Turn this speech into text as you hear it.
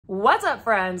What's up,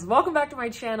 friends? Welcome back to my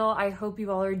channel. I hope you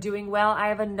all are doing well. I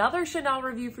have another Chanel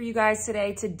review for you guys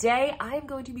today. Today, I am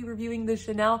going to be reviewing the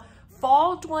Chanel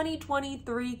Fall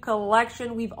 2023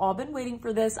 collection. We've all been waiting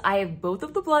for this. I have both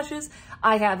of the blushes.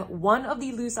 I have one of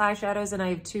the loose eyeshadows and I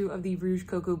have two of the Rouge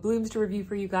Coco Blooms to review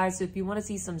for you guys. So if you want to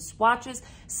see some swatches,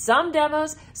 some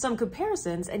demos, some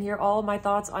comparisons, and hear all of my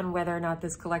thoughts on whether or not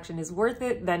this collection is worth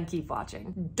it, then keep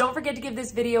watching. Don't forget to give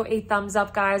this video a thumbs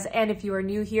up, guys. And if you are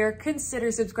new here,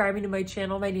 consider subscribing to my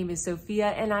channel. My name is Sophia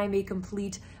and I'm a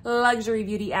complete luxury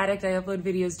beauty addict. I upload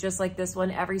videos just like this one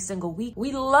every single week.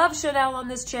 We love Chanel on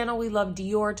this channel. We love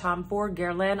Dior, Tom Ford,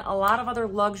 Guerlain, a lot of other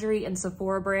luxury and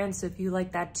Sephora brands. So if you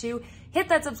like that too, hit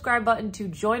that subscribe button to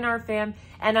join our fam.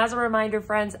 And as a reminder,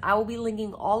 friends, I will be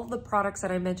linking all of the products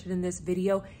that I mentioned in this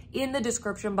video in the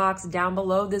description box down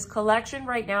below. This collection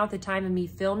right now, at the time of me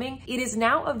filming, it is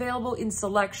now available in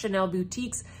select Chanel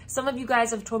boutiques. Some of you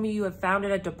guys have told me you have found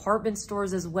it at department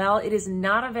stores as well. It is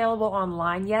not available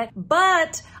online yet,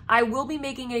 but I will be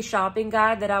making a shopping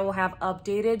guide that I will have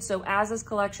updated. So as this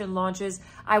collection launches,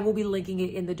 I will be linking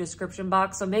it in the description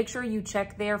box. So make sure you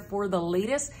check there for the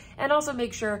latest, and also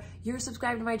make sure you're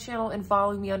subscribed to my channel and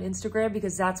following me on Instagram,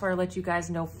 because that's where I let you guys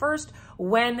know first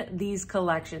when these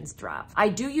collections drop. I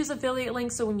do use affiliate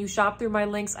links, so when you shop through my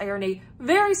links, I earn a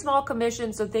very small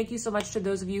commission. So thank you so much to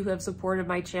those of you who have supported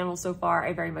my channel so far.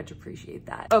 I very much appreciate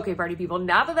that. Okay, party people,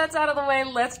 now that that's out of the way,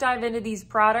 let's dive into these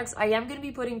products. I am going to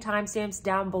be putting timestamps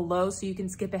down below so you can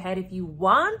skip ahead if you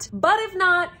want, but if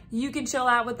not, you can chill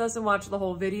out with us and watch the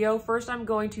whole video. First, I'm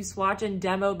going to swatch and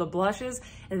demo the blushes,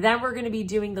 and then we're going to be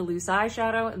doing the loose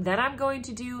eyeshadow, then I'm going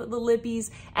to do the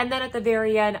lippies, and then at the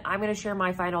very end, I'm going to share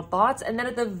my final thoughts, and then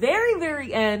at the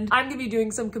very end, I'm going to be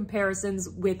doing some comparisons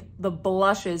with the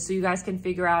blushes so you guys can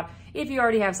figure out if you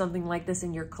already have something like this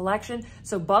in your collection.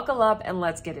 So buckle up and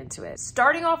let's get into it.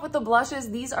 Starting off with the blushes,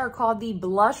 these are called the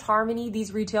Blush Harmony.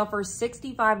 These retail for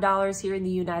 $65 here in the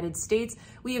United States.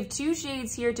 We have two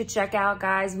shades here to check out,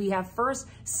 guys. We have first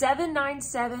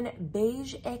 797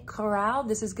 Beige Et Corail.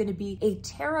 This is going to be a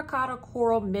terracotta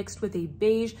coral mixed with a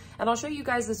beige, and I'll show you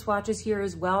guys the swatches here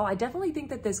as well. I definitely think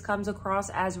that this comes across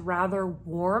as rather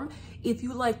warm. If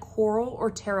you like coral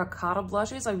or terracotta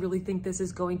blushes, I really think this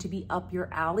is going to be up your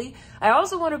alley. I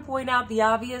also want to point out the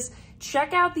obvious.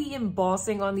 Check out the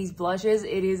embossing on these blushes.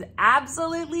 It is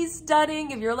absolutely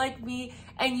stunning. If you're like me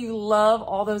and you love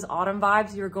all those autumn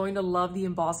vibes, you're going to love the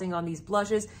embossing on these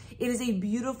blushes. It is a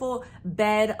beautiful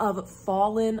bed of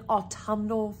fallen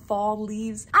autumnal fall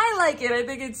leaves. I like it. I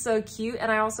think it's so cute.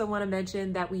 And I also want to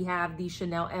mention that we have the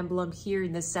Chanel emblem here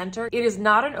in the center. It is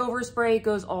not an overspray. It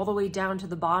goes all the way down to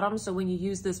the bottom. So when you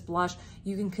use this blush,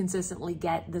 you can consistently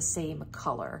get the same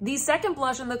color. The second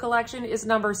blush in the collection is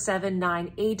number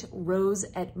 798 Rose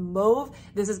Et Mauve.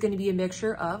 This is going to be a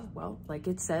mixture of, well, like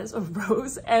it says,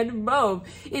 rose and mauve.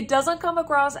 It doesn't come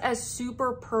across as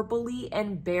super purpley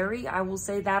and berry. I will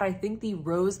say that. I think the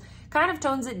rose kind of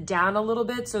tones it down a little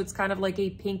bit, so it's kind of like a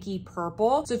pinky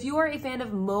purple. So if you are a fan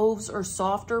of mauves or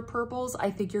softer purples,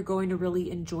 I think you're going to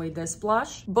really enjoy this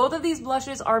blush. Both of these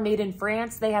blushes are made in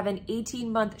France. They have an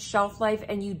 18-month shelf life,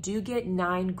 and you do get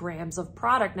 9 grams of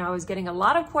product. Now, I was getting a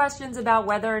lot of questions about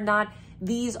whether or not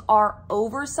these are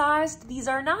oversized. These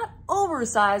are not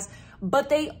oversized, but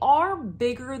they are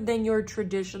bigger than your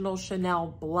traditional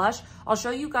Chanel blush. I'll show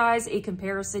you guys a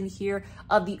comparison here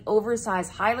of the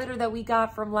oversized highlighter that we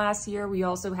got from last year. We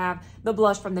also have the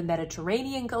blush from the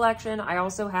Mediterranean collection. I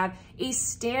also have a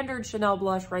standard Chanel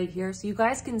blush right here. So you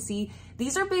guys can see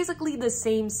these are basically the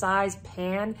same size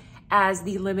pan as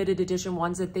the limited edition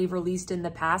ones that they've released in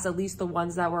the past, at least the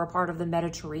ones that were a part of the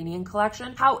Mediterranean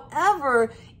collection.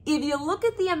 However, if you look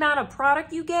at the amount of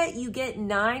product you get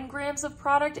 9 grams of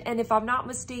product. And if I'm not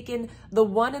mistaken, the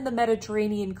one in the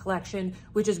Mediterranean collection,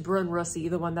 which is Brun Russie,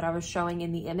 the one that I was showing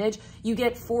in the image, you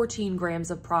get 14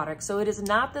 grams of product. So it is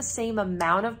not the same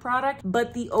amount of product,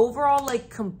 but the overall like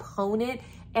component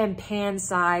and pan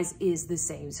size is the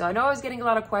same. So I know I was getting a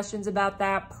lot of questions about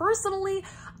that. Personally,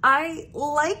 I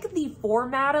like the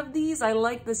format of these. I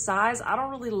like the size. I don't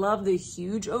really love the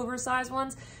huge oversized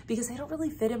ones because they don't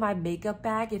really fit in my makeup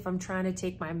bag if I'm trying to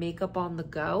take my makeup on the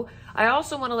go. I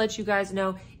also want to let you guys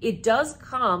know it does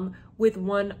come with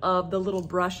one of the little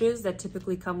brushes that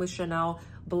typically come with Chanel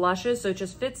blushes. So it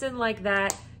just fits in like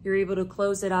that. You're able to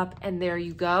close it up and there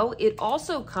you go. It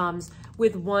also comes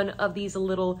with one of these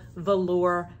little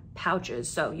velour pouches.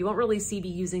 So you won't really see me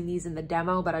using these in the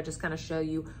demo, but I just kind of show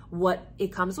you what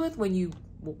it comes with when you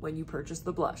when you purchase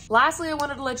the blush. Lastly, I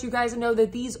wanted to let you guys know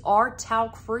that these are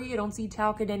talc free. I don't see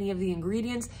talc in any of the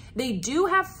ingredients. They do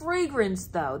have fragrance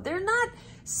though. They're not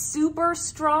super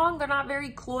strong. They're not very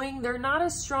cloying. They're not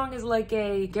as strong as like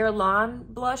a Guerlain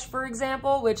blush, for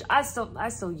example, which I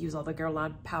still use all the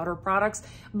Guerlain powder products,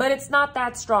 but it's not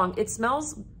that strong. It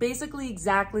smells basically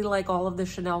exactly like all of the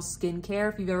Chanel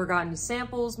skincare. If you've ever gotten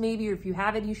samples maybe, or if you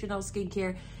have any Chanel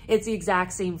skincare, it's the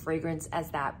exact same fragrance as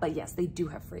that. But yes, they do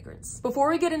have fragrance. Before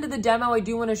we get into the demo, I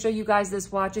do want to show you guys the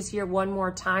swatches here one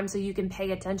more time so you can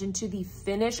pay attention to the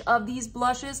finish of these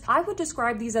blushes. I would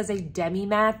describe these as a demi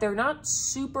matte. They're not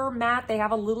super matte. They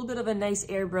have a little bit of a nice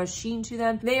airbrush sheen to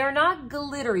them. They are not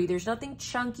glittery. There's nothing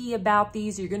chunky about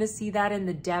these. You're going to see that in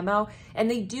the demo. And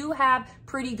they do have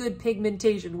pretty good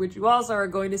pigmentation, which you also are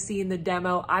going to see in the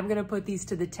demo. I'm going to put these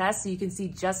to the test so you can see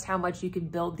just how much you can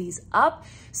build these up.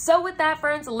 So with that,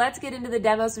 friends, let's get into the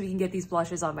demo so we can get these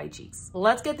blushes on my cheeks.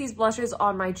 Let's get these blushes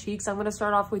on my cheeks. I'm going to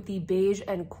start off with the Beige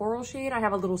and Coral shade. I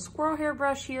have a little squirrel hair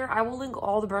brush here. I will link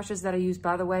all the brushes that I use,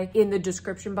 by the way, in the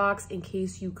description box in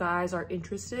case you guys are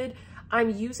interested. I'm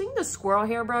using the squirrel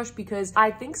hair brush because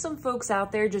I think some folks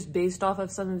out there, just based off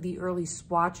of some of the early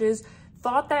swatches,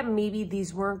 thought that maybe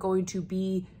these weren't going to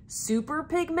be super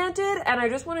pigmented. And I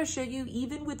just want to show you,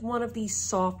 even with one of the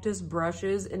softest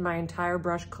brushes in my entire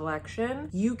brush collection,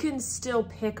 you can still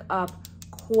pick up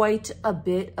quite a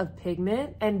bit of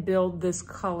pigment and build this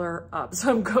color up.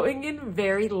 So I'm going in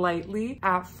very lightly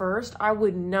at first. I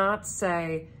would not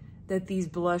say that these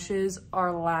blushes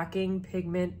are lacking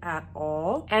pigment at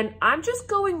all. And I'm just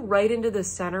going right into the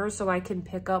center so I can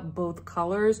pick up both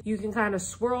colors. You can kind of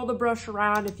swirl the brush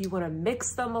around if you want to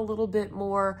mix them a little bit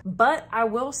more. But I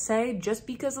will say, just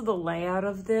because of the layout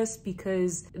of this,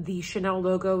 because the Chanel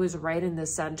logo is right in the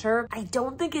center, I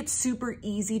don't think it's super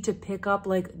easy to pick up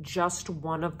like just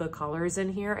one of the colors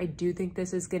in here. I do think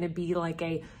this is going to be like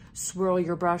a swirl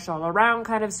your brush all around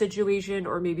kind of situation,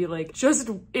 or maybe like just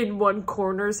in one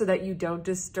corner so that you don't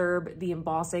disturb the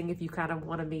embossing if you kind of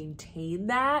want to maintain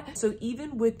that. So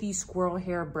even with the squirrel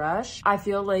hair brush, I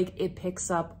feel like it picks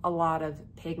up a lot of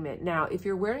pigment. Now, if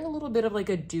you're wearing a little bit of like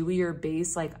a dewier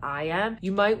base like I am,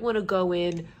 you might want to go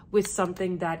in with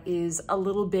something that is a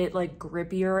little bit like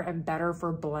grippier and better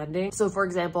for blending. So for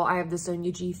example, I have the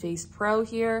Sonia G Face Pro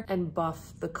here and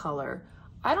buff the color.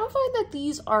 I don't find that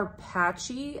these are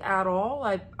patchy at all.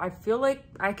 I feel like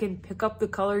I can pick up the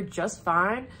color just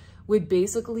fine with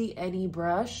basically any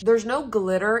brush. There's no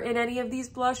glitter in any of these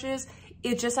blushes.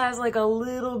 It just has like a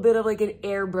little bit of like an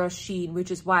airbrush sheen,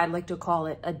 which is why I like to call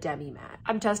it a demi matte.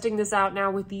 I'm testing this out now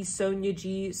with the Sonia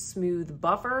G Smooth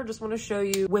Buffer. Just want to show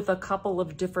you with a couple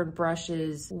of different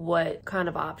brushes what kind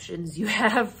of options you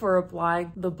have for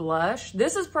applying the blush.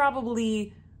 This is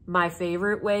probably my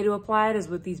favorite way to apply it, is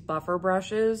with these buffer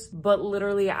brushes, but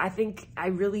literally I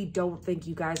really don't think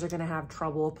you guys are gonna have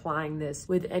trouble applying this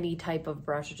with any type of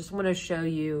brush. I just wanna show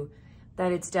you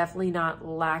that it's definitely not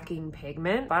lacking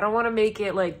pigment. I don't wanna make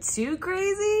it like too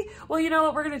crazy. Well, you know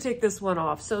what, we're gonna take this one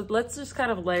off. So let's just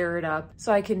kind of layer it up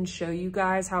so I can show you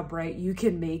guys how bright you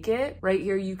can make it. Right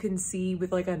here, you can see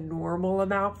with like a normal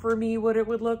amount for me what it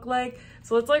would look like.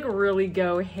 So let's like really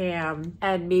go ham,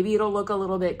 and maybe it'll look a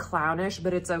little bit clownish,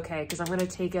 but it's okay because I'm gonna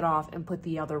take it off and put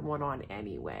the other one on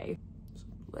anyway. Just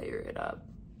layer it up.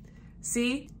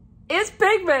 See, it's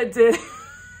pigmented.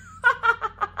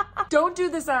 Don't do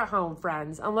this at home,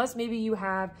 friends, unless maybe you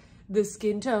have the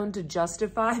skin tone to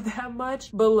justify that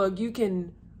much. But look, you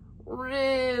can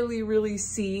really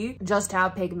see just how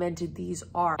pigmented these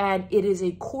are. And it is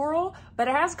a coral, but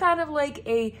it has kind of like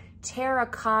a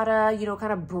terracotta, you know,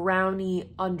 kind of browny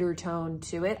undertone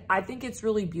to it. I think it's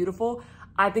really beautiful.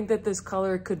 I think that this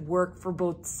color could work for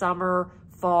both summer,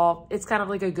 fall. It's kind of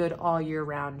like a good all year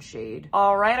round shade.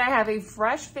 All right, I have a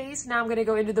fresh face. Now I'm gonna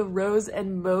go into the Rose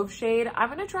and Mauve shade. I'm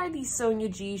gonna try the Sonia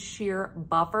G Sheer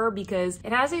Buffer because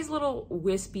it has these little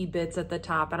wispy bits at the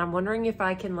top, and I'm wondering if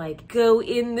I can like go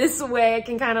in this way. I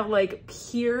can kind of like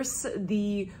pierce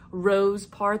the rose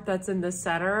part that's in the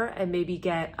center and maybe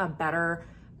get a better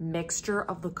mixture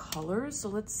of the colors. So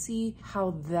let's see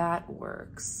how that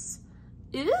works.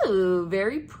 Ew,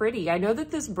 very pretty. I know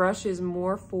that this brush is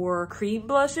more for cream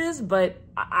blushes, but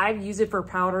I use it for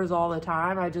powders all the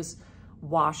time. I just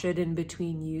wash it in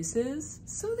between uses.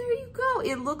 So there you go.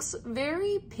 It looks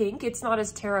very pink. It's not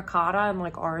as terracotta and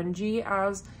like orangey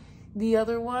as the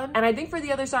other one. And I think for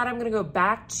the other side, I'm gonna go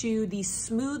back to the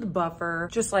Smooth Buffer,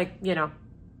 just like, you know,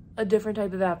 a different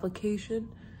type of application.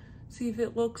 See if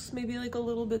it looks maybe like a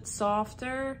little bit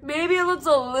softer. Maybe it looks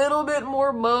a little bit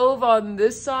more mauve on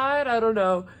this side. I don't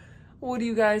know. What do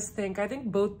you guys think? I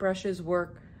think both brushes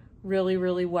work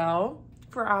really well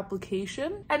for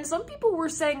application. And some people were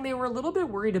saying they were a little bit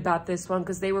worried about this one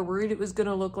because they were worried it was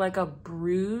gonna look like a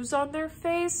bruise on their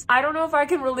face. I don't know if I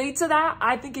can relate to that.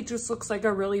 I think it just looks like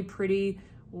a really pretty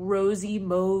rosy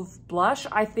mauve blush.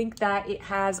 I think that it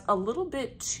has a little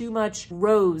bit too much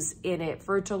rose in it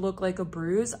for it to look like a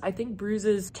bruise. I think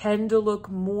bruises tend to look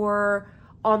more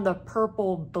on the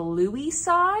purple bluey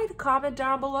side. Comment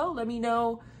down below, let me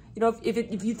know. You know,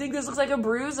 if you think this looks like a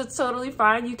bruise, it's totally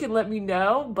fine. You can let me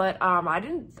know. But I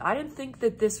didn't think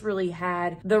that this really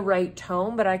had the right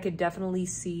tone, but I could definitely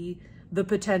see the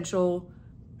potential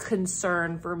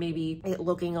concern for maybe it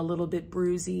looking a little bit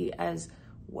bruisey as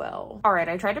well. All right,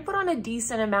 I tried to put on a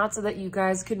decent amount so that you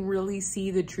guys can really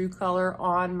see the true color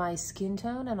on my skin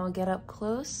tone, and I'll get up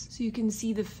close so you can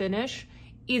see the finish.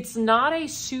 It's not a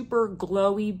super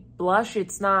glowy blush.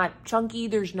 It's not chunky,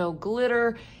 there's no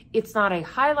glitter. It's not a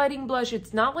highlighting blush.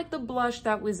 It's not like the blush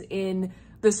that was in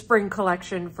the spring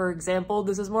collection, for example.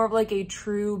 This is more of like a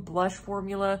true blush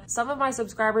formula. Some of my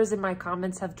subscribers in my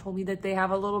comments have told me that they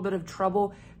have a little bit of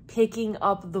trouble picking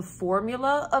up the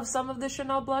formula of some of the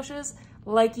Chanel blushes.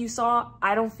 Like you saw,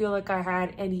 I don't feel like I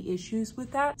had any issues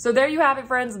with that. So there you have it,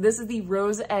 friends. This is the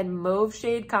Rose and Mauve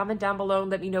shade. Comment down below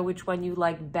and let me know which one you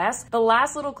like best. The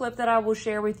last little clip that I will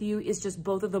share with you is just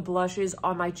both of the blushes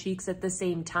on my cheeks at the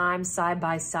same time, side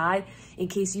by side, in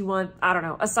case you want, I don't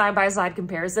know, a side-by-side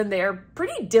comparison. They are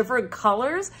pretty different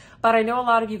colors, but I know a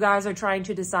lot of you guys are trying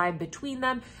to decide between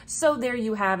them. So there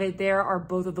you have it. There are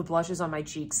both of the blushes on my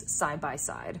cheeks side by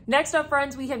side. Next up,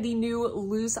 friends, we have the new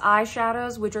loose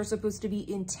eyeshadows, which are supposed to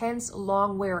be intense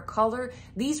Longwear color.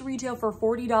 These retail for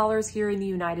 $40 here in the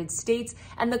United States.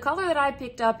 And the color that I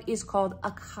picked up is called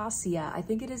Acacia. I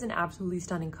think it is an absolutely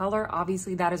stunning color.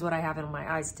 Obviously, that is what I have in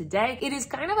my eyes today. It is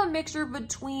kind of a mixture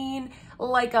between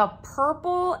like a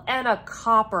purple and a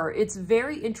copper. It's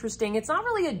very interesting. It's not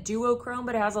really a duochrome,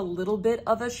 but it has a little bit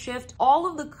of a shift. All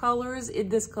of the colors in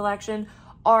this collection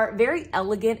are very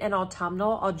elegant and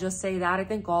autumnal. I'll just say that. I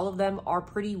think all of them are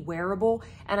pretty wearable,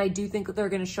 and I do think that they're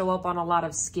gonna show up on a lot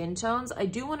of skin tones. I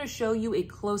do wanna show you a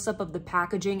close-up of the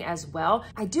packaging as well.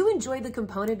 I do enjoy the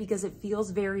component because it feels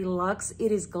very luxe.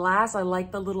 It is glass. I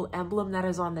like the little emblem that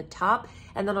is on the top.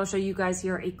 And then I'll show you guys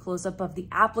here a close-up of the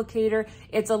applicator.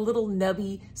 It's a little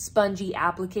nubby, spongy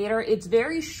applicator. It's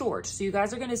very short, so you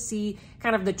guys are gonna see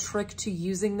kind of the trick to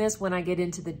using this when I get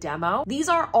into the demo. These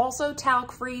are also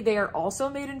talc-free. They are also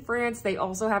made in France. They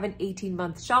also have an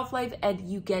 18-month shelf life, and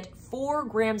you get 4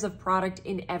 grams of product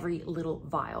in every little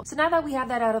vial. So now that we have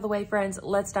that out of the way, friends,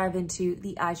 let's dive into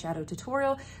the eyeshadow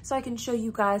tutorial so I can show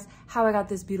you guys how I got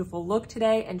this beautiful look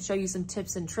today and show you some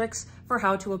tips and tricks for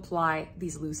how to apply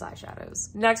these loose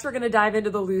eyeshadows. Next, we're gonna dive into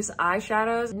the loose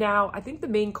eyeshadows. Now, I think the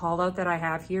main call out that I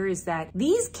have here is that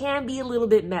these can be a little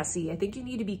bit messy. I think you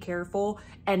need to be careful,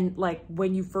 and like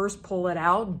when you first pull it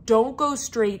out, don't go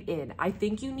straight in. I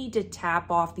think you need to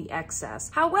tap off the excess.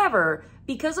 However,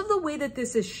 because of the way that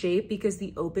this is shaped, because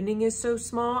the opening is so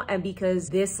small and because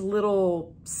this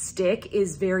little stick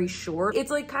is very short,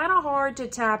 it's like kind of hard to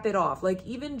tap it off. Like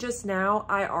even just now,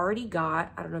 I already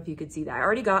got, I don't know if you could see that, I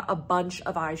already got a bunch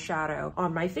of eyeshadow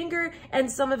on my finger, and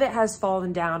some of it has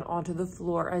fallen down onto the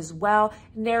floor as well,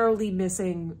 narrowly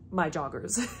missing my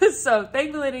joggers. So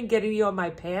thankfully I didn't get any on my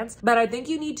pants, but I think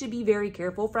you need to be very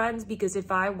careful, friends, because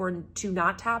if I were to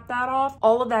not tap that off,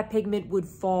 all of that pigment would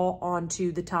fall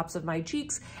onto the tops of my cheeks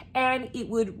and it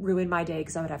would ruin my day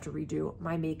because I would have to redo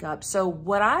my makeup. So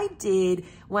what I did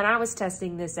when I was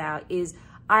testing this out is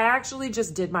I actually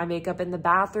just did my makeup in the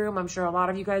bathroom. I'm sure a lot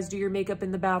of you guys do your makeup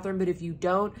in the bathroom, but if you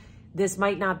don't, this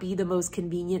might not be the most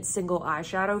convenient single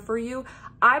eyeshadow for you.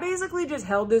 I basically just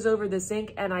held this over the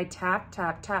sink and I tapped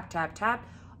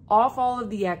off all of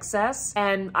the excess,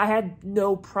 and I had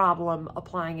no problem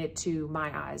applying it to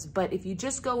my eyes. But if you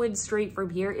just go in straight from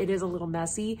here, it is a little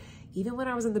messy. Even when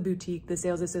I was in the boutique, the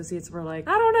sales associates were like,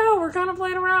 I don't know, we're kind of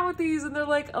playing around with these and they're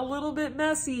like a little bit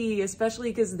messy, especially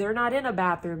because they're not in a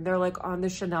bathroom. They're like on the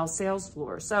Chanel sales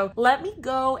floor. So let me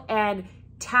go and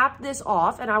tap this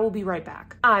off and I will be right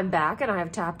back. I'm back and I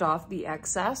have tapped off the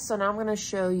excess. So now I'm gonna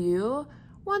show you.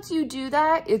 Once you do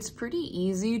that, it's pretty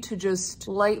easy to just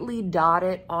lightly dot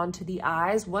it onto the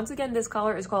eyes. Once again, this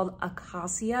color is called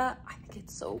Acacia. I think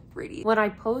it's so pretty. When I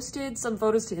posted some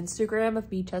photos to Instagram of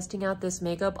me testing out this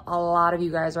makeup, a lot of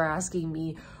you guys are asking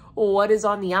me, what is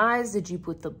on the eyes? Did you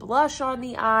put the blush on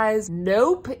the eyes?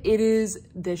 Nope, it is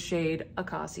the shade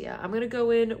Acacia. I'm gonna go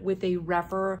in with a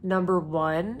Rephr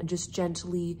 #1 and just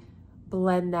gently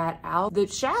blend that out. The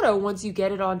shadow, once you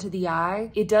get it onto the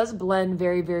eye, it does blend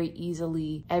very, very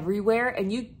easily everywhere.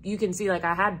 And you can see, like,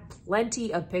 I had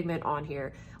plenty of pigment on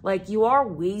here. like you are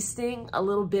wasting a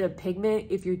little bit of pigment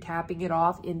if you're tapping it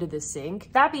off into the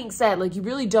sink. That being said, like you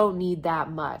really don't need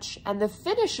that much. And the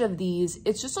finish of these,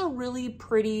 it's just a really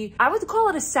pretty, I would call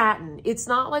it a satin. It's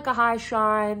not like a high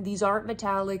shine. These aren't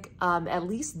metallic. At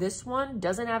least this one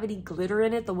doesn't have any glitter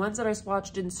in it. The ones that I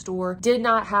swatched in store did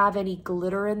not have any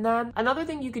glitter in them. Another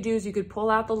thing you could do is you could pull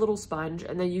out the little sponge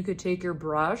and then you could take your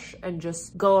brush and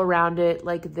just go around it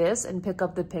like this and pick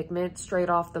up the pigment straight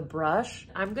off the brush.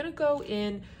 I'm gonna go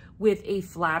in with a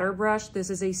flatter brush.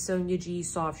 This is a Sonia G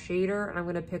soft shader, and I'm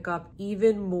gonna pick up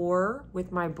even more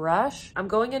with my brush. I'm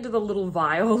going into the little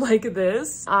vial like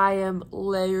this. I am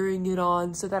layering it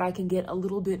on so that I can get a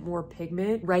little bit more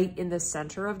pigment right in the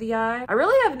center of the eye. I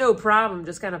really have no problem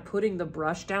just kind of putting the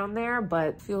brush down there,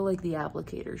 but I feel like the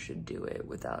applicator should do it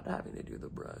without having to do the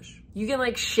brush. You can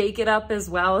like shake it up as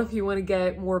well if you wanna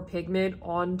get more pigment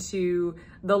onto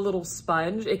the little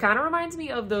sponge. It kind of reminds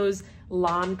me of those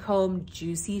Lancome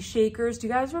Juicy Shakers. Do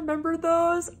you guys remember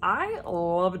those? I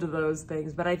loved those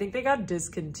things, but I think they got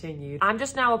discontinued. I'm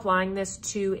just now applying this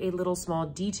to a little small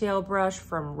detail brush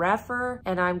from Refer,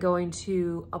 and I'm going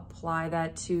to apply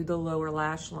that to the lower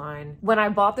lash line. When I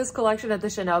bought this collection at the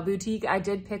Chanel boutique, I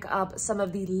did pick up some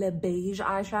of the Le Beige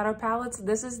eyeshadow palettes.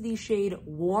 This is the shade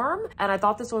Warm, and I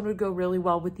thought this one would go really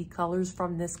well with the colors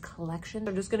from this collection.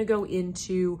 I'm just gonna go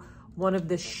into one of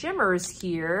the shimmers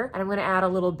here, and I'm gonna add a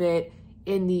little bit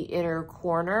in the inner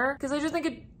corner because I just think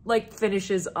it like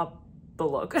finishes up the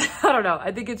look. I don't know,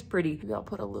 I think it's pretty. Maybe I'll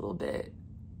put a little bit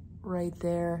right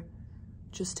there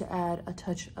just to add a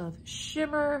touch of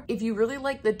shimmer. If you really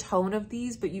like the tone of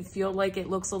these, but you feel like it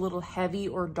looks a little heavy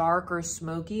or dark or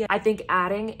smoky, I think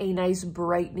adding a nice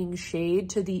brightening shade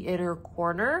to the inner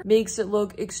corner makes it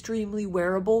look extremely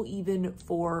wearable even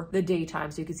for the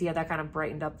daytime. So you can see how that kind of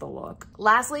brightened up the look.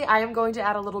 Lastly, I am going to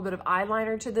add a little bit of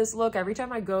eyeliner to this look. Every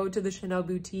time I go to the Chanel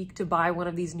boutique to buy one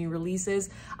of these new releases,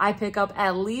 I pick up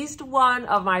at least one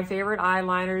of my favorite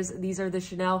eyeliners. These are the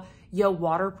Chanel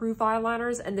waterproof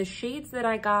eyeliners, and the shades that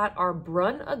I got are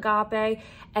Brun Agape,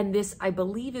 and this I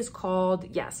believe is called,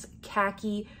 yes,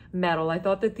 Khaki Metal. I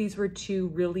thought that these were two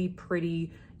really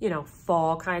pretty, you know,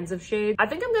 fall kinds of shades. I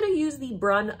think I'm gonna use the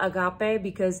Brun Agape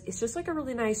because it's just like a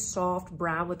really nice soft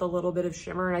brown with a little bit of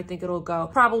shimmer, and I think it'll go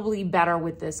probably better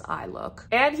with this eye look.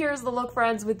 And here's the look,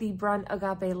 friends, with the Brun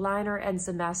Agape liner and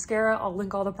some mascara. I'll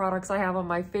link all the products I have on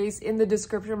my face in the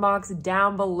description box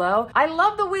down below. I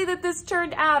love the way that this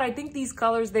turned out. I think these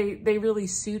colors, they really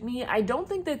suit me. I don't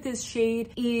think that this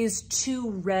shade is too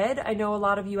red. I know a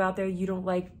lot of you out there, you don't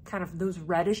like kind of those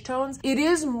reddish tones. It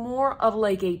is more of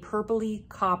like a purpley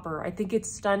copper. I think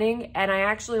it's stunning, and I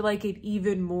actually like it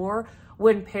even more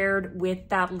when paired with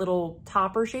that little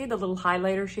topper shade, the little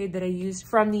highlighter shade that I used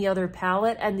from the other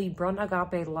palette, and the Brun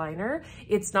Agape liner.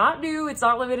 It's not new, it's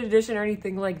not limited edition or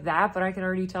anything like that, but I can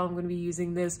already tell I'm gonna be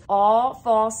using this all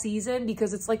fall season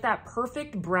because it's like that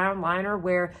perfect brown liner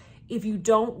where if you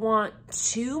don't want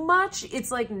too much, it's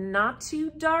like not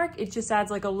too dark, it just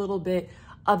adds like a little bit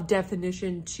of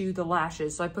definition to the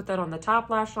lashes. So I put that on the top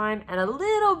lash line and a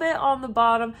little bit on the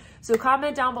bottom. So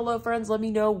comment down below, friends. Let me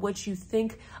know what you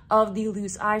think of the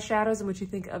loose eyeshadows and what you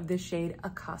think of this shade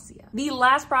Acacia. The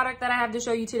last product that I have to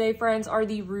show you today, friends, are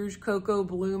the Rouge Coco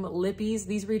Bloom lippies.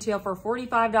 These retail for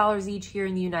 $45 each here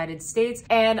in the United States.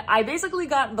 And I basically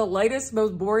got the lightest,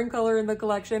 most boring color in the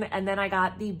collection, and then I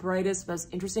got the brightest, most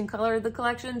interesting color in the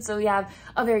collection. So we have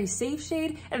a very safe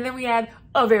shade, and then we had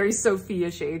a very Sophia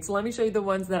shade. So let me show you the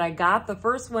ones that I got. The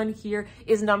first one here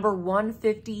is number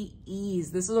 150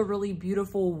 Ease. This is a really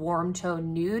beautiful warm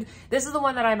tone nude. This is the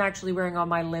one that I'm actually wearing on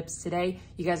my lips today.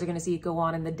 You guys are gonna see it go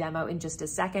on in the demo in just a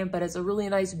second, but it's a really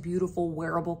nice, beautiful,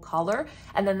 wearable color.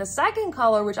 And then the second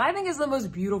color, which I think is the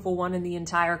most beautiful one in the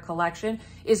entire collection,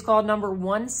 is called number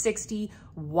 160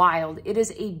 Wild. It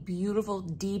is a beautiful,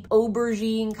 deep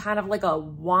aubergine, kind of like a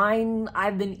wine,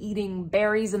 I've been eating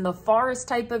berries in the forest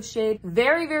type of shade.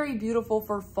 Very, very beautiful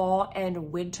for fall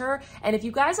and winter. And if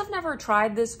you guys have never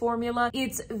tried this formula,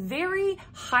 it's very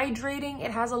hydrating.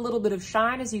 It has a little bit of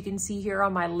shine, as you can see here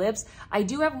on my lips. I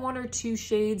do have one or two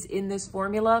shades in this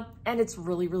formula, and it's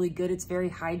really, really good. It's very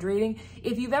hydrating.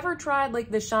 If you've ever tried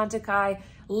like the Chantecaille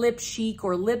Lip Chic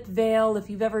or Lip Veil, if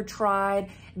you've ever tried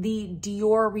the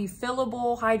Dior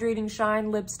refillable hydrating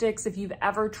shine lipsticks, if you've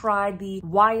ever tried the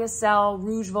YSL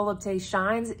Rouge Volupté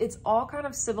shines, it's all kind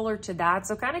of similar to that.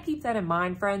 So kind of keep that in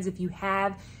mind, friends. If you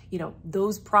have, you know,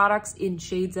 those products in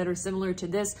shades that are similar to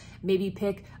this, maybe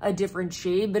pick a different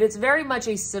shade, but it's very much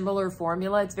a similar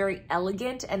formula. It's very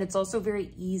elegant, and it's also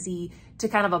very easy to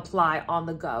kind of apply on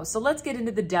the go. So let's get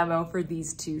into the demo for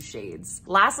these two shades.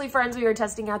 Lastly, friends, we are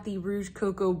testing out the Rouge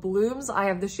Coco Blooms. I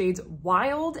have the shades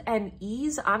Wild and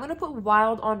Ease. I'm gonna put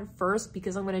Wild on first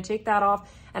because I'm gonna take that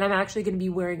off and I'm actually gonna be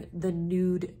wearing the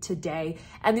nude today.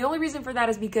 And the only reason for that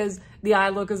is because the eye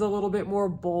look is a little bit more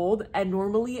bold, and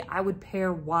normally I would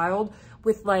pair Wild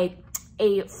with like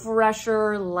a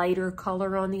fresher, lighter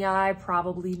color on the eye,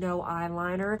 probably no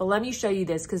eyeliner. But let me show you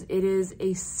this because it is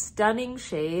a stunning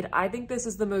shade. I think this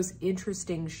is the most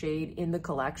interesting shade in the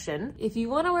collection. If you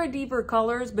want to wear deeper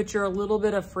colors, but you're a little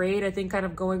bit afraid, I think kind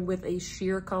of going with a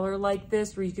sheer color like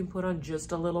this where you can put on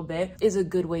just a little bit is a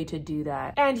good way to do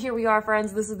that. And here we are,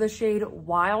 friends. This is the shade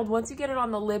Wild. Once you get it on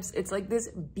the lips, it's like this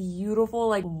beautiful,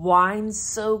 like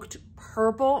wine-soaked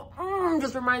purple.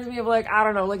 Just reminds me of like, I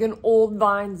don't know, like an Old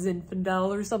Vine Zinfandel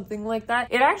or something like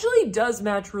that. It actually does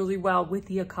match really well with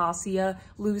the Acacia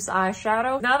loose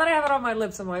eyeshadow. Now that I have it on my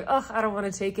lips, I'm like, ugh, I don't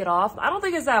want to take it off. I don't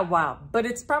think it's that wild, but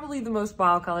it's probably the most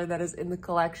wild color that is in the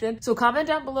collection. So comment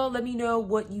down below, let me know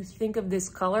what you think of this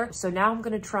color. So now I'm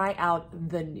gonna try out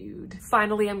the nude.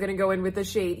 Finally, I'm gonna go in with the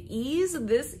shade Ease.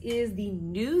 This is the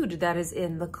nude that is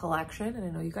in the collection, and I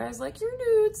know you guys like your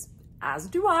nudes, as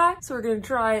do I. So we're gonna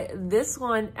try this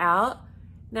one out.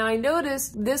 Now I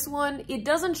noticed this one, it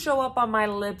doesn't show up on my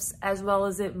lips as well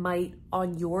as it might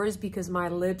on yours because my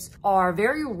lips are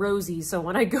very rosy. So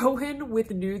when I go in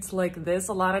with nudes like this,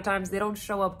 a lot of times they don't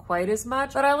show up quite as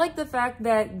much. But I like the fact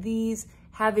that these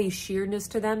have a sheerness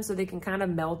to them so they can kind of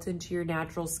melt into your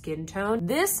natural skin tone.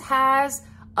 This has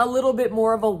a little bit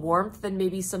more of a warmth than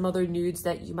maybe some other nudes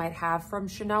that you might have from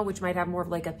Chanel, which might have more of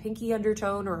like a pinky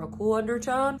undertone or a cool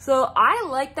undertone. So I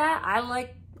like that. I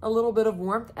like a little bit of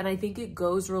warmth, and I think it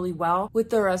goes really well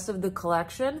with the rest of the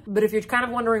collection. But if you're kind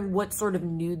of wondering what sort of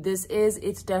nude this is,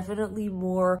 it's definitely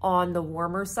more on the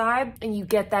warmer side, and you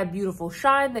get that beautiful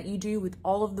shine that you do with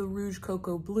all of the Rouge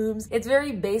Coco Blooms. It's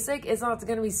very basic. It's not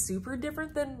gonna be super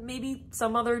different than maybe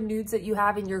some other nudes that you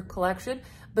have in your collection,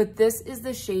 but this is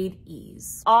the shade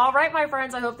Ease. All right, my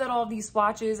friends, I hope that all of these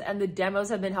swatches and the demos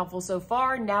have been helpful so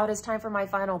far. Now it is time for my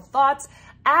final thoughts.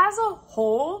 As a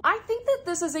whole, I think that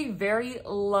this is a very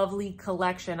lovely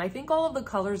collection. I think all of the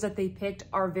colors that they picked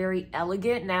are very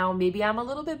elegant. Now, maybe I'm a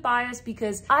little bit biased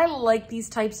because I like these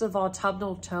types of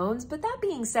autumnal tones, but that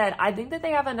being said, I think that they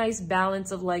have a nice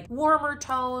balance of like warmer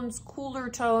tones, cooler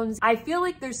tones. I feel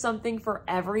like there's something for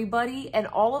everybody, and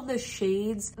all of the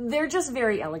shades, they're just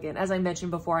very elegant, as I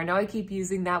mentioned before. I know I keep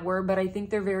using that word, but I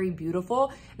think they're very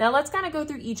beautiful. Now let's kind of go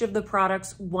through each of the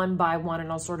products one by one,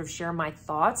 and I'll sort of share my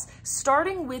thoughts.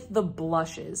 Starting with the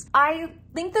blushes. I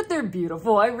think that they're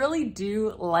beautiful. I really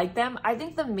do like them. I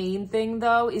think the main thing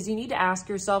though is you need to ask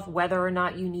yourself whether or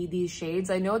not you need these shades.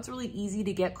 I know it's really easy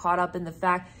to get caught up in the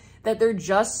fact that they're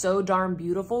just so darn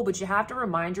beautiful, but you have to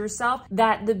remind yourself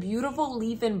that the beautiful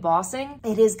leaf embossing,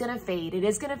 it is gonna fade. It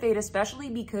is gonna fade, especially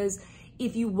because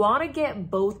if you want to get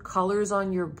both colors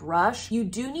on your brush, you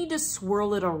do need to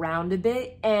swirl it around a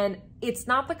bit, and it's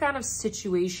not the kind of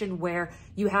situation where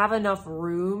you have enough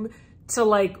room to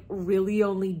like really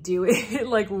only do it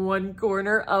like one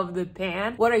corner of the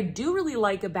pan. What I do really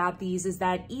like about these is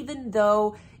that even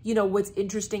though, you know, what's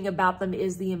interesting about them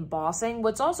is the embossing,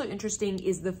 what's also interesting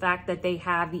is the fact that they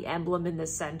have the emblem in the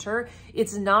center.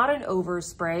 It's not an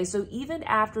overspray, so even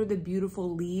after the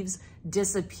beautiful leaves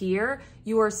disappear,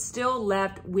 you are still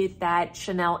left with that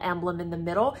Chanel emblem in the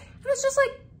middle. And it's just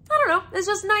like, I don't know, it's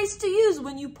just nice to use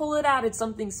when you pull it out. It's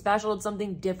something special, it's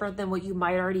something different than what you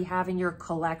might already have in your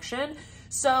collection.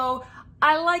 So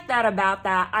I like that about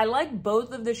that. I like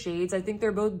both of the shades. I think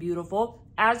they're both beautiful.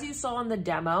 As you saw in the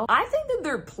demo, I think that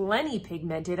they're plenty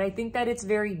pigmented. I think that it's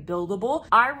very buildable.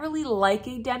 I really like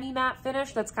a demi matte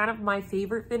finish. That's kind of my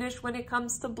favorite finish when it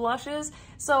comes to blushes.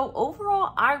 So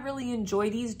overall, I really enjoy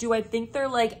these. Do I think they're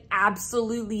like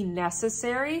absolutely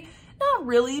necessary? Not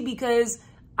really, because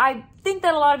I think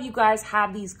that a lot of you guys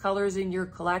have these colors in your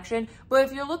collection, but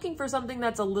if you're looking for something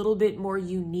that's a little bit more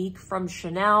unique from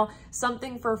Chanel,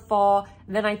 something for fall,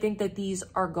 then I think that these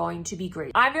are going to be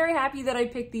great. I'm very happy that I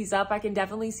picked these up. I can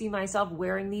definitely see myself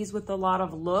wearing these with a lot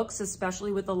of looks,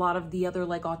 especially with a lot of the other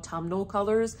like autumnal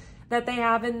colors that they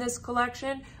have in this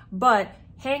collection. But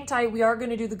hang tight, we are going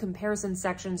to do the comparison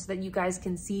section so that you guys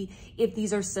can see if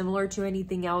these are similar to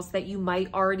anything else that you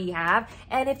might already have.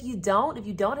 And if you don't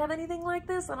have anything like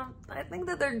this, then I think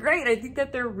that they're great. I think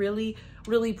that they're really,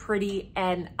 really pretty,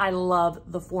 and I love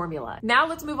the formula. Now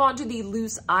let's move on to the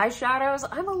loose eyeshadows.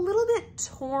 I'm a little bit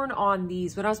torn on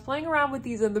these. When I was playing around with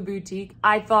these in the boutique,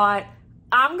 I thought,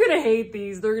 I'm gonna hate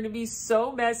these. They're gonna be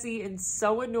so messy and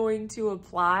so annoying to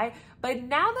apply. But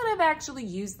now that I've actually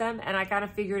used them and I kind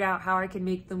of figured out how I can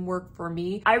make them work for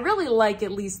me, I really like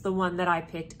at least the one that I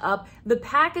picked up. The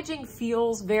packaging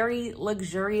feels very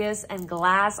luxurious and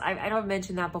glass. I know I've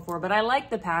mentioned that before, but I like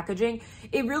the packaging.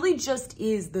 It really just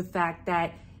is the fact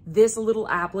that this little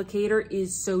applicator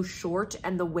is so short,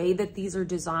 and the way that these are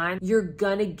designed, you're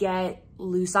gonna get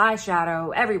loose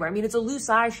eyeshadow everywhere. I mean, it's a loose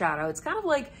eyeshadow. It's kind of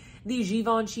like the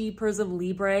Givenchy Prism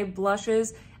Libre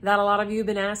blushes that a lot of you have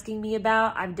been asking me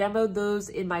about. I've demoed those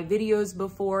in my videos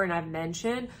before, and I've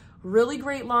mentioned really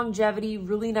great longevity,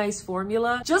 really nice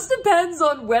formula. Just depends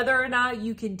on whether or not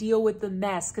you can deal with the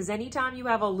mess, because anytime you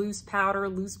have a loose powder,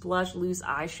 loose blush, loose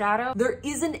eyeshadow, there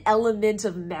is an element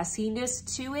of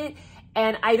messiness to it.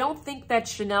 And I don't think that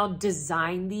Chanel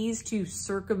designed these to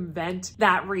circumvent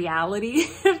that reality,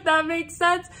 if that makes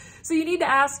sense. So you need to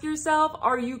ask yourself,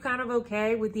 are you kind of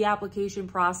okay with the application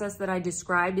process that I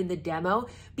described in the demo?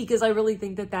 Because I really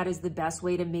think that that is the best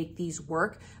way to make these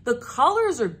work. The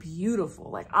colors are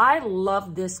beautiful. Like, I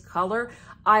love this color.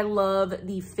 I love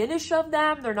the finish of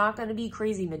them. They're not going to be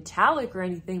crazy metallic or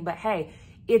anything, but hey,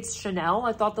 it's Chanel.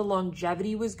 I thought the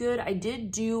longevity was good. I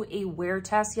did do a wear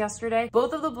test yesterday.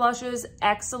 Both of the blushes,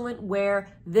 excellent wear.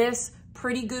 This,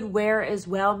 pretty good wear as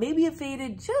well. Maybe it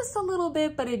faded just a little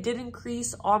bit, but it didn't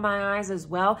crease on my eyes as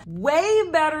well. Way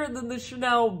better than the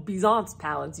Chanel Byzance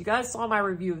palettes. You guys saw my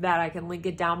review of that. I can link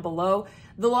it down below.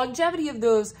 The longevity of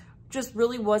those just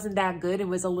really wasn't that good and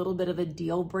was a little bit of a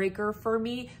deal breaker for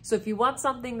me. So if you want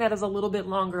something that is a little bit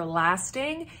longer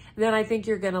lasting, then I think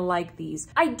you're gonna like these.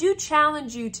 I do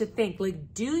challenge you to think,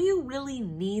 like, do you really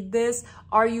need this?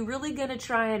 Are you really gonna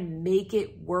try and make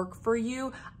it work for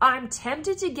you? I'm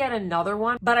tempted to get another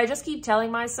one, but I just keep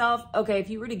telling myself, okay, if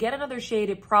you were to get another shade,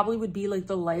 it probably would be like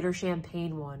the lighter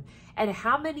champagne one. And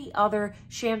how many other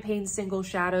champagne single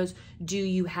shadows do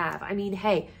you have? I mean,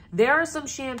 hey, there are some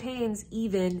champagnes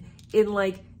even in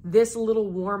like this little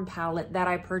warm palette that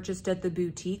I purchased at the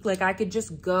boutique. Like, I could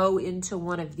just go into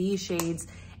one of these shades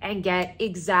and get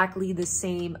exactly the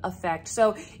same effect.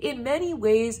 So in many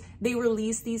ways, they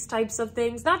release these types of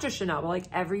things, not just Chanel, but like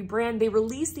every brand, they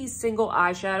release these single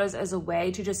eyeshadows as a way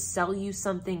to just sell you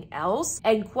something else.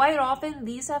 And quite often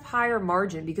these have higher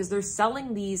margin because they're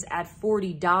selling these at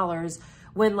 $40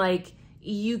 when like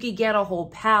you could get a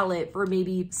whole palette for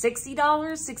maybe $60,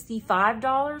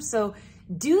 $65. So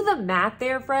do the math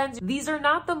there, friends. These are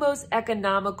not the most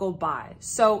economical buy.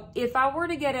 So if I were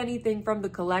to get anything from the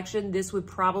collection, this would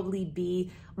probably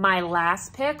be my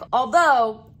last pick.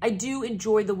 Although I do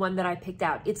enjoy the one that I picked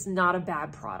out. It's not a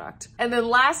bad product. And then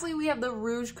lastly, we have the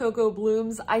Rouge Coco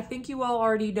Blooms. I think you all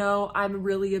already know I'm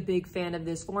really a big fan of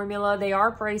this formula. They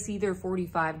are pricey, they're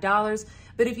 $45.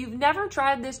 But if you've never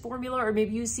tried this formula, or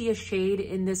maybe you see a shade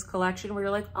in this collection where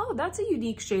you're like, oh, that's a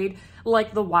unique shade,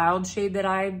 like the wild shade that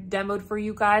I demoed for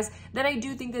you guys, then I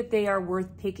do think that they are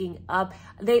worth picking up.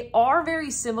 They are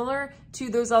very similar to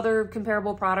those other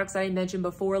comparable products that I mentioned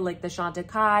before, like the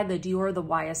Chantecaille, the Dior, the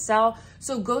YSL.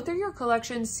 So go through your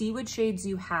collection, see what shades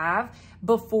you have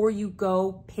before you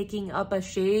go picking up a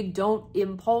shade. Don't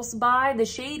impulse buy. The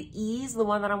shade Ease, the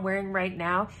one that I'm wearing right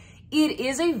now, it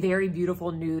is a very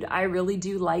beautiful nude. I really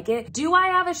do like it. Do I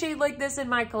have a shade like this in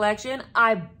my collection?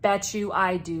 I bet you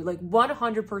I do. Like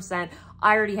 100%,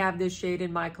 I already have this shade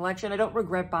in my collection. I don't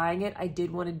regret buying it. I did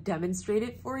want to demonstrate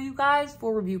it for you guys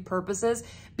for review purposes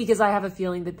because I have a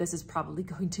feeling that this is probably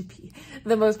going to be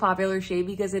the most popular shade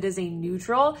because it is a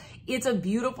neutral. It's a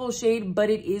beautiful shade, but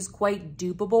it is quite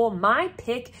dupeable. My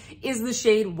pick is the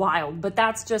shade Wild, but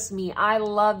that's just me. I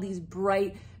love these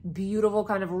bright, beautiful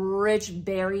kind of rich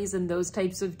berries and those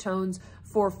types of tones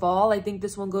for fall. I think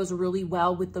this one goes really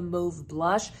well with the mauve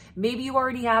blush. Maybe you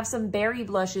already have some berry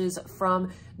blushes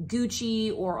from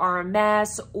Gucci or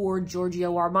RMS or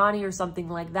Giorgio Armani or something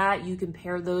like that. You can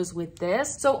pair those with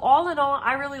this. So all in all,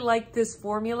 I really like this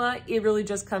formula. It really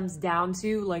just comes down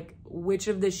to like, which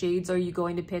of the shades are you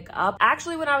going to pick up?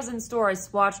 Actually, when I was in store, I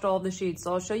swatched all the shades.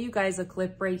 So I'll show you guys a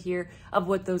clip right here of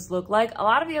what those look like. A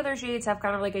lot of the other shades have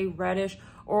kind of like a reddish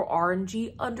or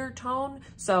orangey undertone.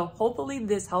 So hopefully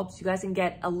this helps. You guys can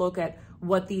get a look at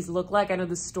what these look like. I know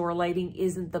the store lighting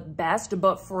isn't the best,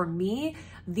 but for me,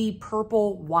 the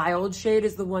purple wild shade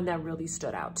is the one that really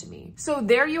stood out to me. So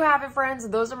there you have it, friends.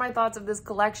 Those are my thoughts of this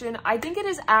collection. I think it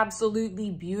is absolutely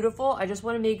beautiful. I just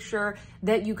want to make sure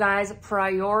that you guys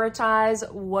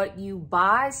prioritize what you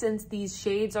buy since these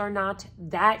shades are not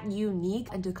that unique.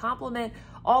 And to complement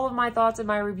all of my thoughts and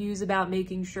my reviews about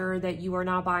making sure that you are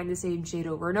not buying the same shade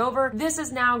over and over. This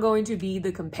is now going to be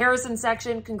the comparison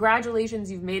section.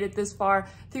 Congratulations, you've made it this far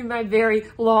through my very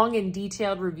long and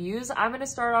detailed reviews. I'm gonna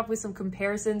start off with some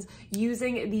comparisons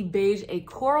using the Beige Et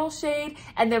Corail shade,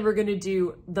 and then we're gonna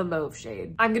do the mauve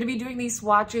shade. I'm gonna be doing these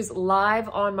swatches live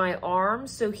on my arm.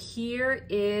 So here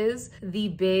is the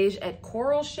Beige Et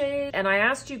Corail shade, and I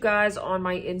asked you guys on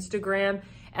my Instagram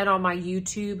and on my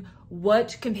YouTube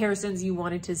what comparisons you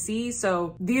wanted to see.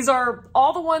 So these are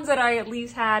all the ones that I at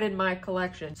least had in my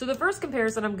collection. So the first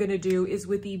comparison I'm gonna do is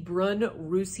with the Brun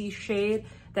Roussi shade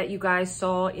that you guys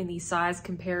saw in the size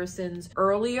comparisons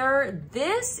earlier.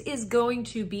 This is going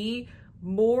to be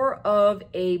more of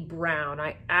a brown.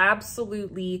 I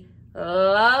absolutely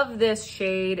love this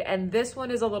shade, and this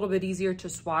one is a little bit easier to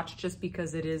swatch just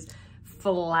because it is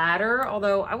flatter,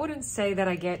 although I wouldn't say that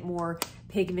I get more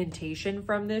pigmentation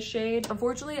from this shade.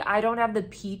 Unfortunately, I don't have the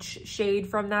peach shade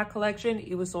from that collection.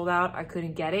 It was sold out. I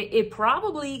couldn't get it. It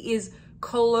probably is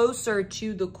closer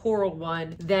to the coral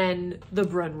one than the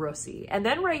Brun Roussi. And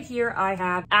then right here I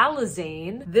have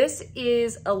Alizane. This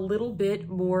is a little bit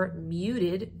more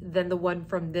muted than the one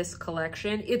from this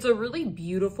collection. It's a really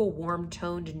beautiful warm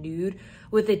toned nude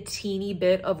with a teeny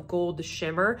bit of gold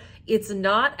shimmer. It's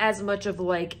not as much of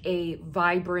like a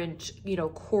vibrant, you know,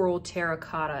 coral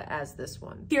terracotta as this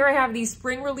one. Here I have the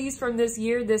spring release from this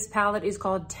year. This palette is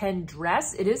called 10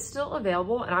 Dress. It is still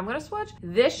available, and I'm gonna swatch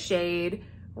this shade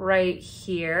right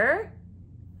here.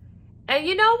 And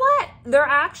you know what? They're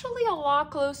actually a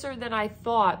lot closer than I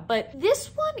thought, but this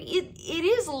one, it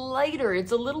is lighter.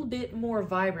 It's a little bit more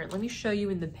vibrant. Let me show you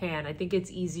in the pan. I think it's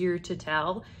easier to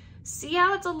tell. See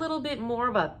how it's a little bit more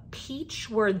of a peach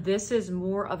where this is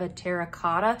more of a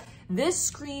terracotta? This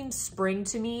screams spring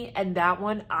to me, and that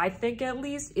one, I think at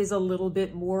least, is a little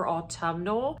bit more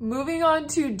autumnal. Moving on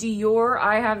to Dior,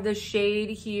 I have the shade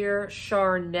here,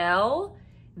 Charnel.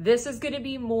 This is gonna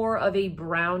be more of a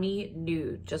brownie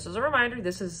nude. Just as a reminder,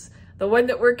 this is the one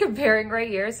that we're comparing right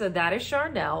here. So that is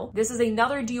Charnel. This is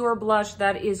another Dior blush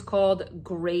that is called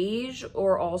Greige,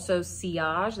 or also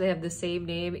Sillage. They have the same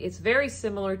name. It's very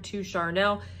similar to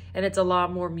Charnel, and it's a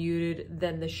lot more muted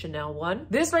than the Chanel one.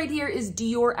 This right here is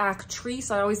Dior Actrice.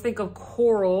 I always think of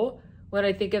coral when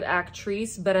I think of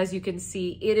Actrice, but as you can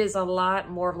see, it is a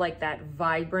lot more of like that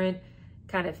vibrant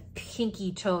kind of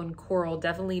pinky tone coral.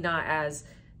 Definitely not as,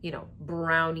 you know,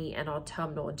 browny and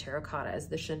autumnal and terracotta as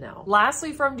the Chanel.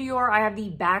 Lastly, from Dior, I have the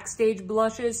Backstage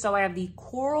blushes. So I have the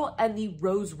coral and the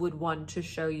rosewood one to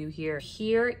show you here.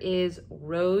 Here is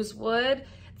rosewood.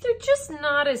 They're just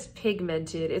not as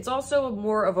pigmented. It's also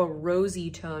more of a rosy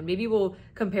tone. Maybe we'll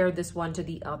compare this one to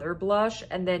the other blush.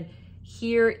 And then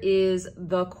here is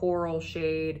the coral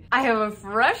shade. I have a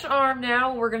fresh arm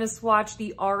now. We're gonna swatch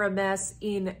the RMS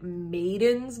in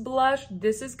Maiden's blush.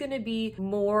 This is gonna be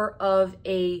more of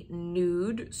a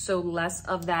nude, so less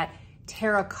of that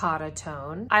terracotta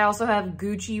tone. I also have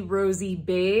Gucci Rosy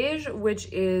Beige,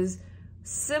 which is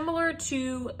similar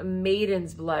to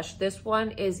Maiden's blush. This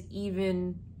one is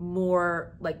even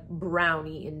more like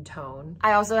brownie in tone.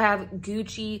 I also have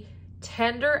Gucci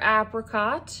Tender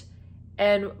Apricot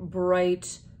and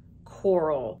Bright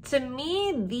Coral. To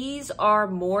me, these are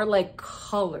more like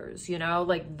colors, you know,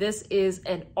 like this is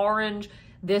an orange,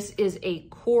 this is a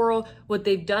coral. What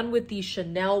they've done with the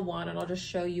Chanel one, and I'll just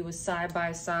show you a side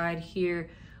by side here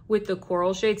with the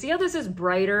coral shade. See how this is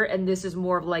brighter and this is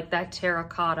more of like that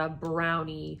terracotta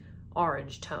brownie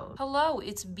orange tone. Hello,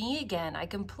 it's me again. I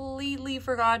completely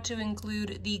forgot to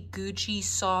include the Gucci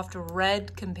Soft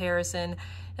Red comparison.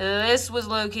 This was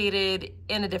located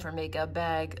in a different makeup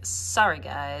bag. Sorry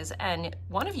guys. And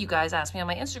one of you guys asked me on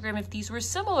my Instagram if these were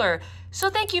similar. So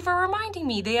thank you for reminding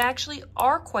me. They actually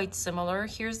are quite similar.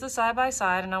 Here's the side by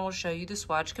side, and I will show you the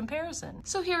swatch comparison.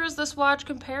 So here is the swatch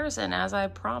comparison as I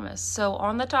promised. So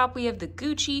on the top we have the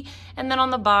Gucci, and then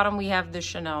on the bottom we have the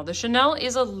Chanel. The Chanel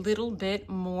is a little bit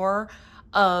more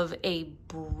of a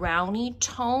brownie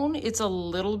tone. It's a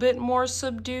little bit more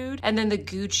subdued. And then the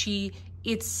Gucci,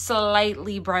 it's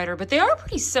slightly brighter, but they are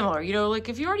pretty similar. You know, like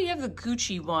if you already have the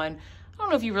Gucci one, I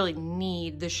don't know if you really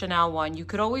need the Chanel one. You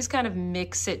could always kind of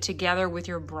mix it together with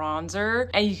your bronzer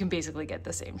and you can basically get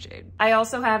the same shade. I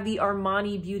also have the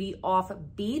Armani Beauty Off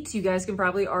Beat. You guys can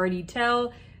probably already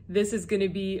tell this is gonna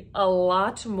be a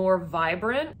lot more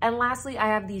vibrant. And lastly, I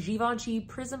have the Givenchy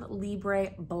Prism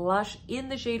Libre blush in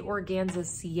the shade Organza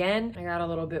Cien. I got a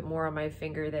little bit more on my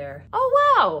finger there.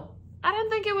 Oh, wow. I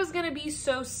didn't think it was gonna be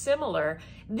so similar.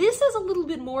 This is a little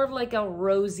bit more of like a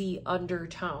rosy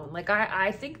undertone. Like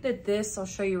I think that this, I'll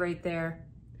show you right there.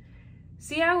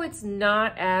 See how it's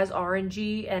not as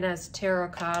orangey and as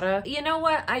terracotta? You know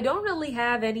what? I don't really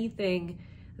have anything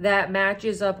that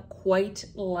matches up quite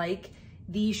like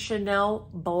the Chanel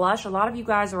blush. A lot of you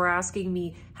guys were asking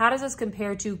me, how does this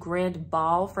compare to Grand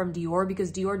Bal from Dior?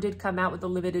 Because Dior did come out with a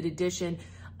limited edition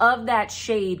of that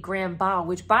shade, Grand Bal,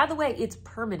 which by the way, it's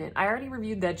permanent. I already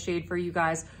reviewed that shade for you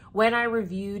guys when I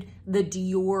reviewed the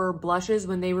Dior blushes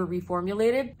when they were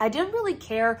reformulated. I didn't really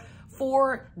care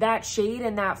for that shade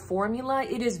and that formula.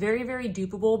 It is very, very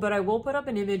dupeable, but I will put up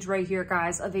an image right here,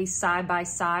 guys, of a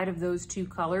side-by-side of those two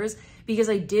colors because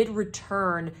I did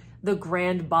return the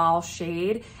Grand Bal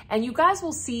shade. And you guys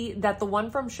will see that the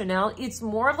one from Chanel, it's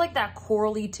more of like that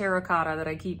corally terracotta that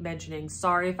I keep mentioning.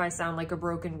 Sorry if I sound like a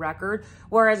broken record.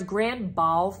 Whereas Grand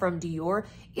Bal from Dior,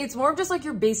 it's more of just like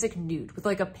your basic nude with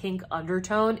like a pink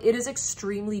undertone. It is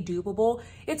extremely dupeable.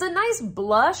 It's a nice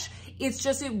blush. It's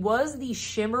just, it was the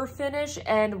shimmer finish.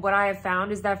 And what I have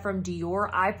found is that from Dior,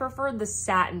 I prefer the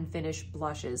satin finish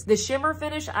blushes. The shimmer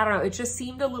finish, I don't know, it just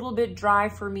seemed a little bit dry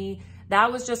for me.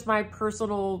 That was just my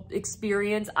personal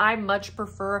experience. I much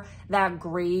prefer that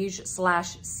greige /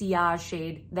 sillage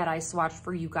shade that I swatched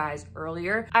for you guys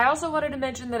earlier. I also wanted to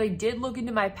mention that I did look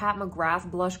into my Pat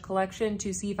McGrath blush collection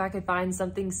to see if I could find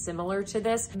something similar to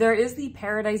this. There is the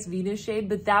Paradise Venus shade,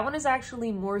 but that one is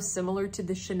actually more similar to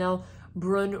the Chanel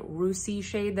Brun Russie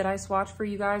shade that I swatched for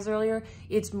you guys earlier.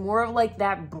 It's more of like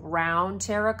that brown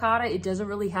terracotta. It doesn't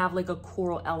really have like a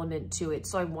coral element to it,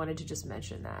 so I wanted to just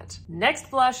mention that. Next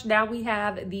blush, now we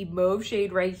have the mauve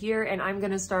shade right here, and I'm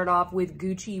gonna start off with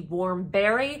Gucci Warm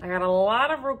Berry. I got a lot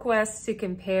of requests to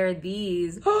compare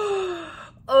these.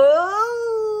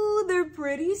 Oh, they're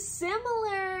pretty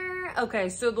similar. Okay,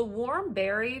 so the Warm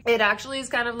Berry, it actually is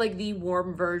kind of like the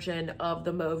warm version of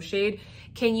the mauve shade.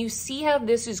 Can you see how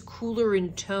this is cooler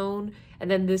in tone and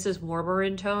then this is warmer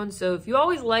in tone? So if you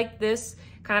always like this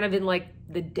kind of in like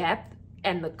the depth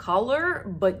and the color,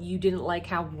 but you didn't like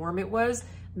how warm it was,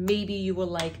 maybe you will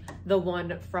like the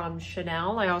one from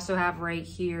Chanel. I also have right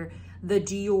here the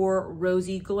Dior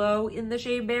Rosy Glow in the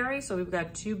shade Berry. So we've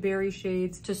got two berry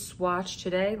shades to swatch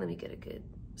today. Let me get a good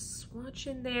swatch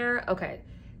in there. Okay.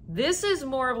 This is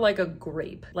more of like a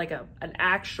grape, like an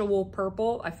actual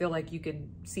purple. I feel like you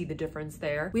can see the difference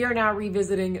there. We are now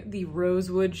revisiting the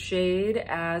Rosewood shade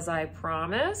as I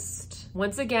promised.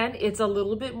 Once again, it's a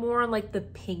little bit more on like the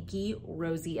pinky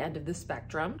rosy end of the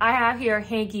spectrum. I have here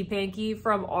Hanky Panky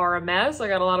from RMS. I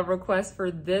got a lot of requests for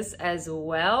this as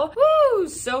well. Woo,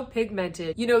 so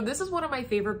pigmented. You know, this is one of my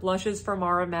favorite blushes from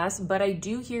RMS, but I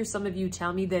do hear some of you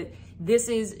tell me that this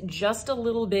is just a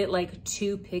little bit like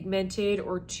too pigmented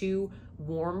or too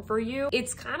warm for you.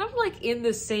 It's kind of like in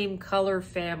the same color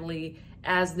family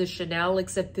as the Chanel,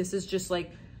 except this is just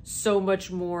like so much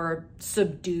more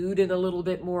subdued and a little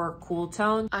bit more cool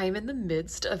tone. I'm in the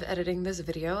midst of editing this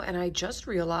video and I just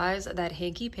realized that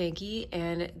Hanky Panky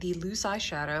and the loose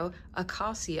eyeshadow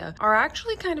Acacia are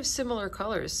actually kind of similar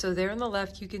colors. So there on the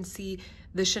left you can see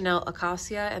the Chanel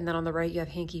Acacia, and then on the right you have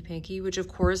Hanky Panky, which of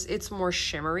course it's more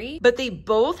shimmery, but they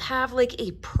both have like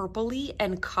a purpley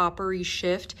and coppery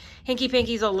shift. Hanky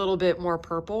Panky's a little bit more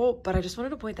purple, but I just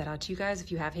wanted to point that out to you guys.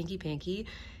 If you have Hanky Panky,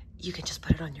 you can just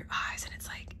put it on your eyes and it's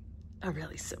like a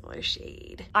really similar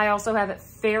shade. I also have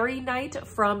Fairy Night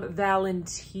from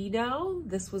Valentino.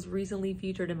 This was recently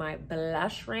featured in my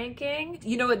blush ranking.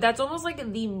 You know what, that's almost like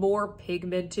the more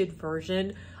pigmented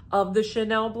version of the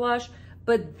Chanel blush,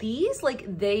 but these,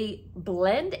 like, they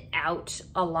blend out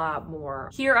a lot more.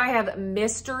 Here I have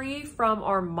Mystery from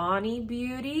Armani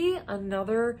Beauty,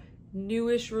 another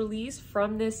newish release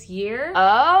from this year.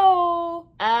 Oh,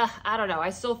 I don't know.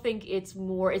 I still think it's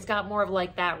got more of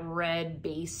like that red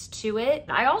base to it.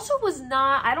 I also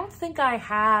I don't think I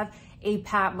have a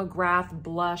Pat McGrath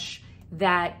blush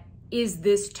that is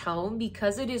this tone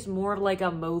because it is more like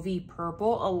a mauvey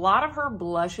purple. A lot of her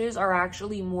blushes are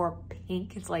actually more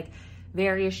pink. It's like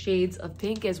various shades of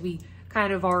pink, as we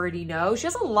kind of already know. She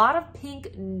has a lot of pink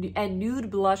and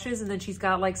nude blushes, and then she's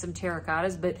got like some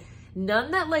terracottas, but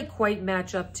none that like quite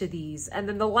match up to these. And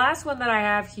then the last one that I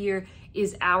have here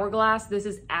is Hourglass. This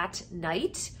is At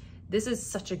Night. This is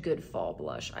such a good fall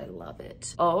blush. I love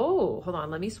it. Oh, hold on.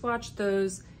 Let me swatch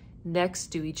those next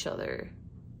to each other.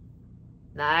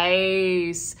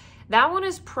 Nice. That one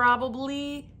is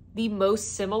probably the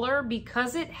most similar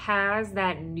because it has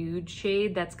that nude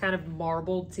shade that's kind of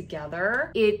marbled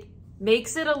together. It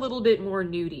makes it a little bit more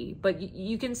nudie, but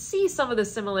you can see some of the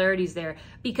similarities there.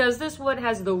 Because this one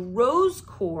has the rose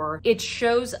core, it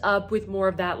shows up with more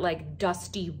of that like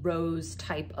dusty rose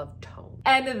type of tone.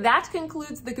 And that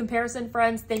concludes the comparison,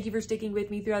 friends. Thank you for sticking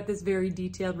with me throughout this very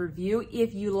detailed review.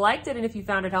 If you liked it and if you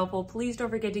found it helpful, please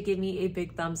don't forget to give me a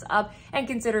big thumbs up and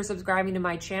consider subscribing to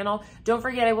my channel. Don't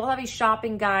forget, I will have a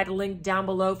shopping guide linked down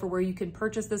below for where you can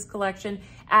purchase this collection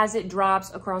as it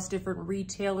drops across different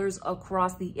retailers,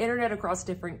 across the internet, across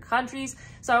different countries.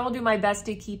 So I will do my best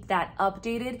to keep that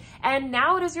updated. And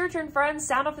now it is your turn, friends.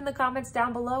 Sound off in the comments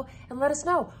down below and let us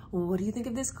know, what do you think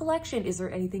of this collection? Is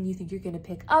there anything you think you're gonna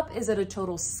pick up? Is it a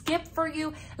total skip for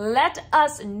you? Let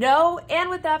us know. And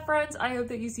with that, friends, I hope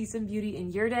that you see some beauty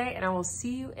in your day, and I will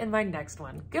see you in my next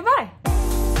one. Goodbye.